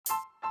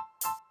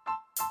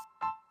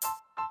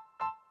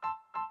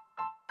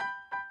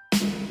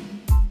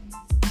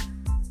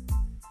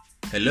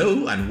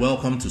Hello and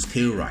welcome to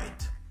Scale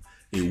Right,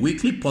 a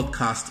weekly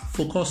podcast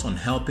focused on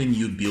helping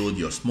you build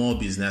your small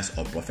business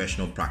or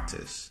professional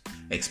practice,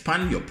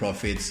 expand your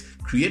profits,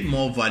 create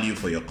more value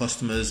for your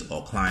customers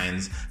or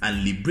clients,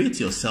 and liberate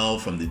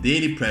yourself from the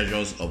daily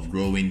pressures of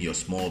growing your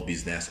small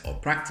business or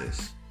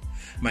practice.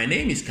 My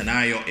name is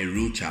Kanayo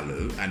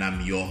Eruchalo and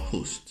I'm your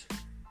host.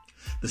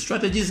 The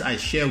strategies I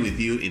share with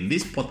you in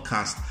this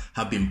podcast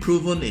have been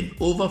proven in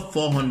over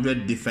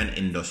 400 different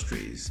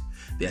industries.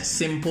 They are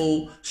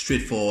simple,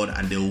 straightforward,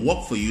 and they'll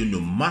work for you no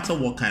matter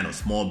what kind of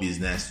small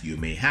business you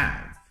may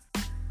have.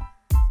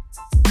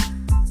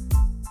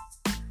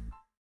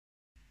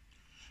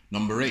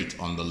 Number 8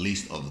 on the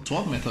list of the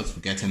 12 methods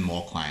for getting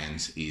more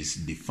clients is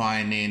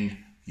defining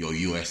your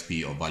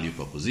USP or value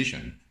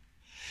proposition.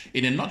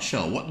 In a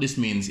nutshell, what this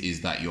means is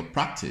that your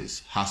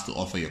practice has to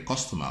offer your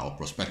customer or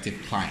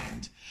prospective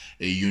client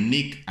a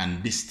unique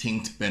and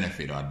distinct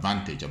benefit or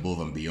advantage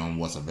above and beyond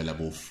what's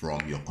available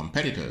from your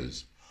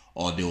competitors,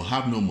 or they'll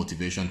have no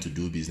motivation to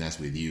do business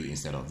with you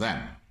instead of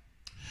them.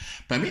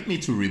 Permit me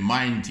to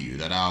remind you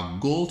that our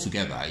goal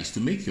together is to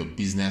make your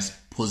business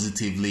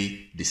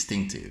positively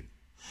distinctive,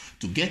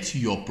 to get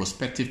your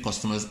prospective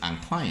customers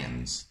and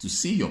clients to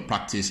see your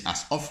practice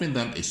as offering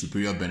them a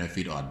superior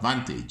benefit or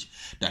advantage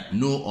that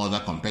no other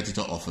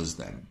competitor offers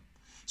them.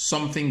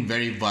 Something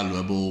very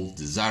valuable,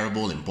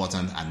 desirable,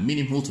 important, and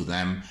meaningful to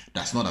them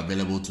that's not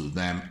available to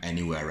them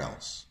anywhere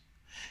else.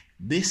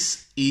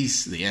 This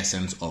is the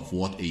essence of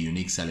what a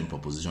unique selling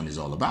proposition is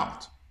all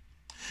about.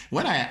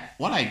 When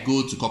I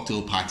go to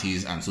cocktail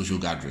parties and social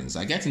gatherings,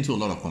 I get into a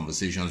lot of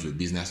conversations with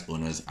business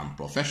owners and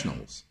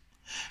professionals.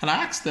 And I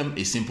ask them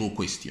a simple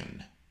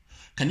question.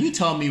 Can you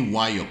tell me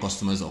why your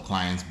customers or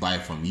clients buy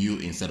from you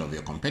instead of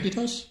your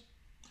competitors?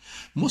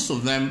 Most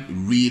of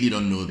them really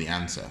don't know the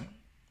answer.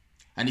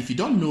 And if you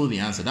don't know the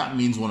answer, that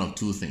means one of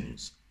two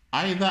things.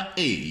 Either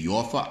A, you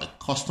offer a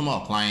customer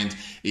or client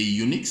a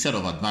unique set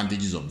of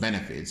advantages or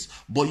benefits,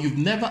 but you've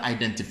never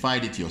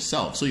identified it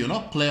yourself, so you're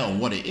not clear on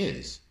what it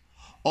is.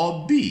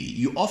 Or B,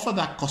 you offer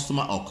that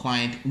customer or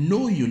client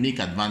no unique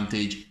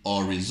advantage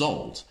or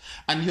result,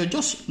 and you're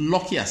just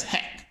lucky as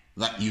heck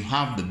that you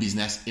have the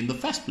business in the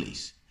first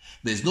place.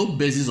 There's no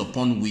basis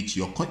upon which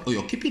you're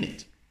keeping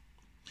it.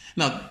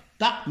 Now,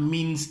 that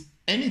means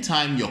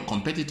anytime your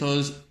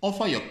competitors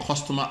offer your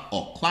customer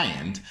or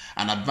client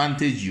an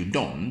advantage you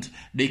don't,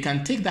 they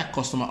can take that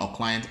customer or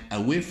client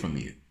away from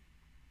you.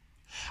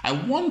 I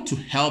want to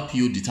help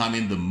you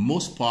determine the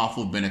most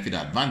powerful benefit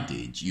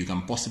advantage you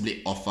can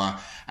possibly offer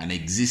an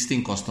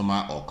existing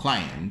customer or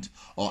client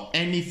or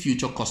any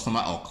future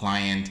customer or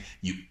client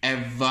you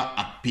ever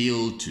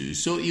appeal to,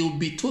 so it will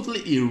be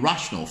totally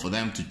irrational for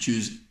them to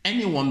choose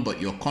anyone but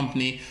your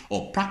company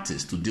or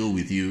practice to deal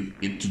with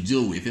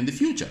in the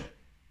future.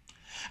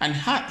 And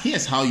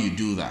here's how you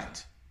do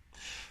that.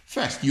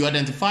 First, you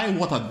identify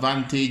what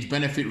advantage,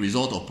 benefit,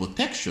 result, or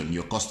protection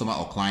your customer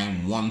or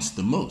client wants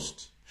the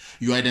most.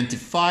 You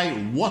identify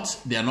what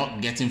they are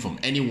not getting from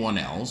anyone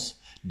else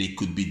they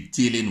could be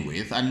dealing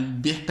with,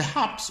 and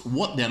perhaps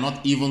what they're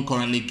not even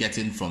currently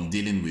getting from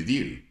dealing with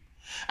you.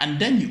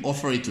 And then you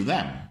offer it to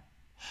them.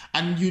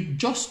 And you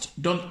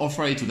just don't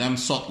offer it to them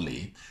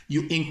subtly.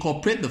 You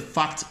incorporate the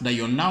fact that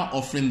you're now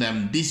offering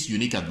them this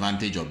unique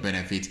advantage or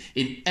benefit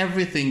in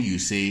everything you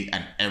say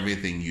and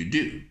everything you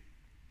do.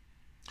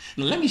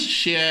 Now let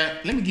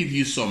me give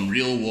you some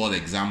real world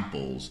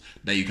examples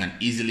that you can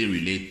easily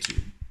relate to.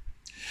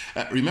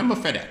 Remember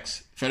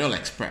Federal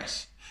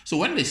Express. So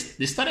when they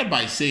started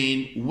by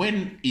saying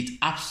when it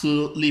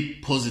absolutely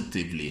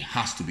positively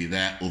has to be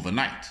there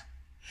overnight.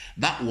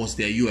 That was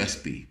their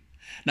USP.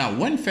 Now,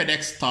 when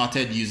FedEx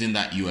started using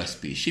that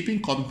USP,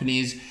 shipping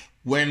companies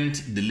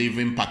weren't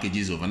delivering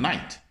packages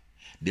overnight.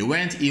 They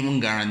weren't even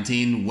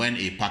guaranteeing when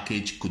a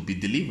package could be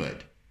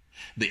delivered.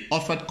 They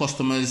offered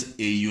customers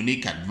a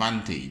unique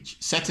advantage,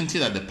 certainty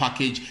that the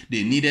package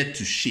they needed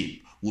to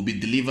ship would be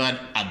delivered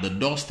at the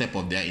doorstep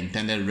of their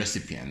intended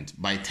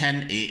recipient by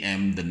 10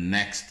 a.m. the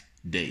next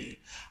day.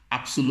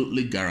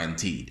 Absolutely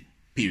guaranteed,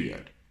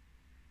 period.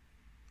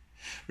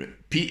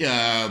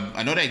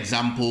 Another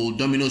example,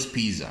 Domino's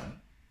Pizza.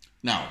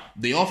 Now,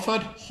 they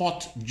offered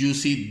hot,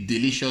 juicy,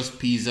 delicious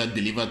pizza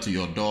delivered to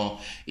your door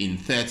in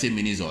 30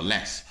 minutes or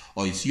less,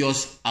 or it's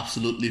yours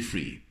absolutely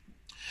free.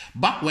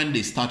 Back when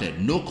they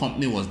started, no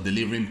company was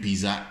delivering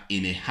pizza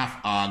in a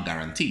half-hour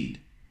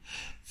guaranteed.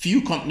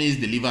 Few companies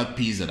delivered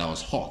pizza that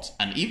was hot,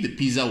 and if the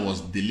pizza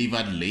was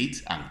delivered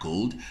late and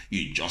cold,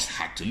 you just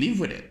had to live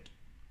with it.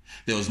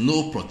 There was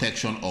no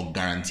protection or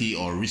guarantee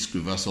or risk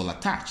reversal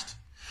attached.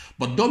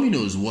 But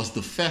Domino's was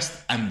the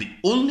first and the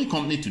only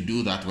company to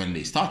do that when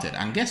they started.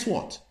 And guess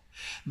what?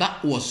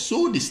 That was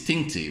so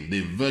distinctive,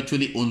 they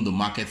virtually owned the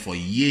market for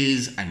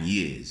years and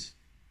years.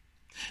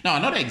 Now,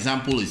 another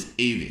example is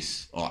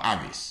Avis.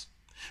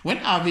 When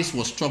Avis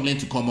was struggling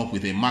to come up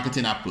with a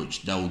marketing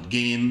approach that would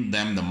gain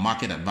them the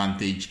market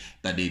advantage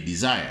that they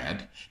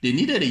desired, they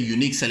needed a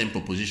unique selling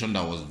proposition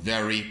that was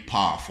very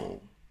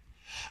powerful.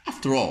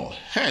 After all,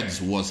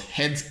 Hertz was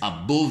heads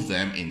above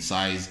them in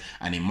size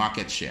and in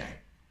market share.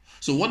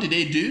 So what did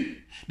they do?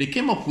 They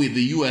came up with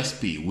the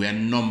USP, we're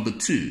number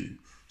 2,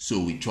 so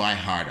we try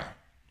harder.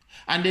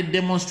 And they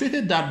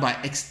demonstrated that by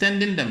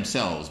extending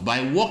themselves,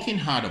 by working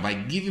harder, by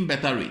giving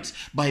better rates,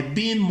 by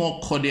being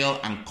more cordial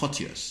and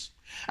courteous.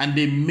 And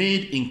they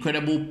made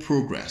incredible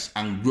progress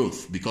and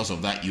growth because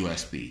of that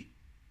USP.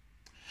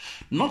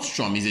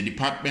 Nordstrom is a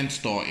department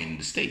store in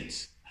the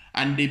States,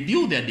 and they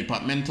build their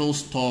departmental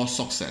store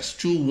success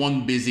through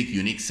one basic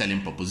unique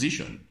selling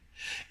proposition.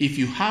 If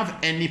you have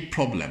any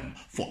problem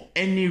for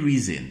any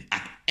reason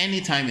at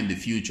any time in the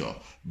future,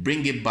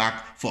 bring it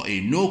back for a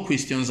no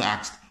questions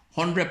asked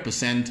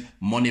 100%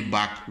 money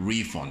back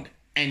refund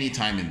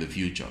anytime in the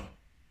future.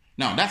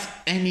 Now, that's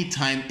any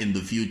time in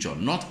the future,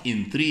 not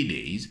in 3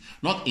 days,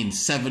 not in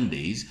 7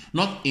 days,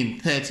 not in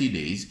 30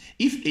 days.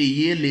 If a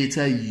year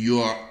later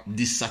you're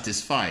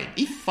dissatisfied,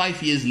 if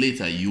 5 years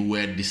later you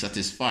were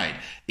dissatisfied,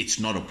 it's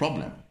not a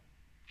problem.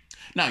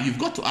 Now, you've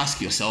got to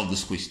ask yourself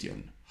this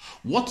question.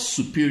 What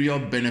superior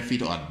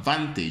benefit or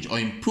advantage or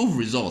improved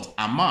result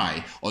am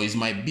I or is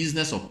my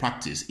business or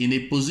practice in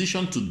a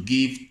position to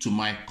give to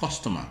my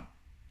customer?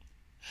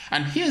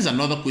 And here's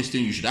another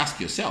question you should ask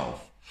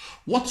yourself.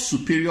 What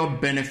superior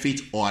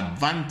benefit or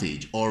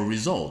advantage or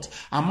result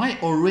am I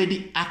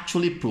already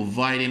actually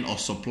providing or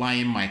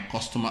supplying my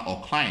customer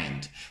or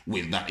client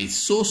with that is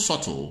so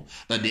subtle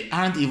that they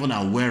aren't even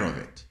aware of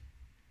it?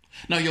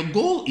 Now, your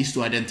goal is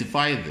to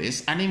identify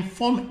this and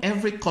inform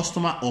every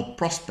customer or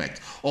prospect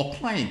or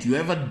client you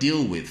ever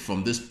deal with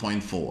from this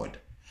point forward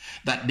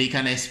that they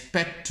can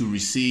expect to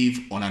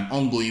receive on an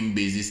ongoing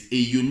basis a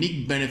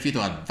unique benefit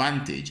or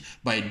advantage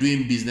by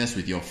doing business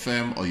with your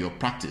firm or your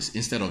practice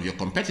instead of your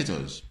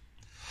competitors.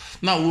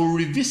 Now, we'll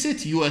revisit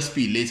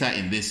USP later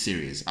in this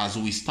series as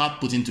we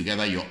start putting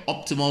together your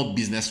optimal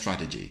business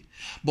strategy.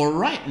 But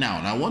right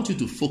now, I want you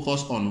to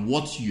focus on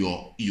what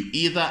you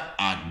either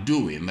are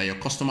doing that your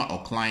customer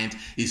or client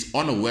is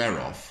unaware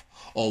of,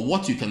 or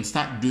what you can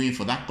start doing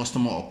for that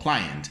customer or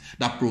client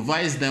that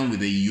provides them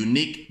with a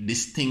unique,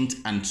 distinct,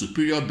 and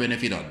superior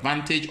benefit or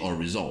advantage or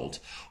result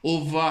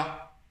over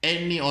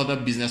any other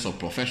business or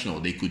professional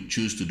they could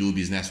choose to do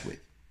business with.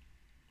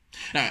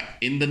 Now,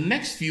 in the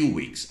next few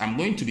weeks, I'm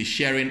going to be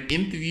sharing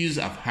interviews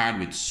I've had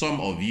with some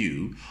of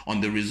you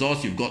on the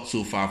results you've got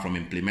so far from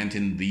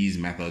implementing these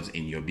methods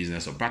in your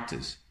business or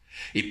practice.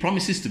 It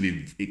promises to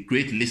be a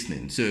great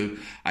listening, so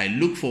I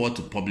look forward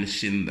to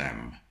publishing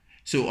them.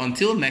 So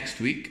until next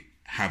week,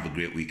 have a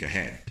great week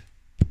ahead.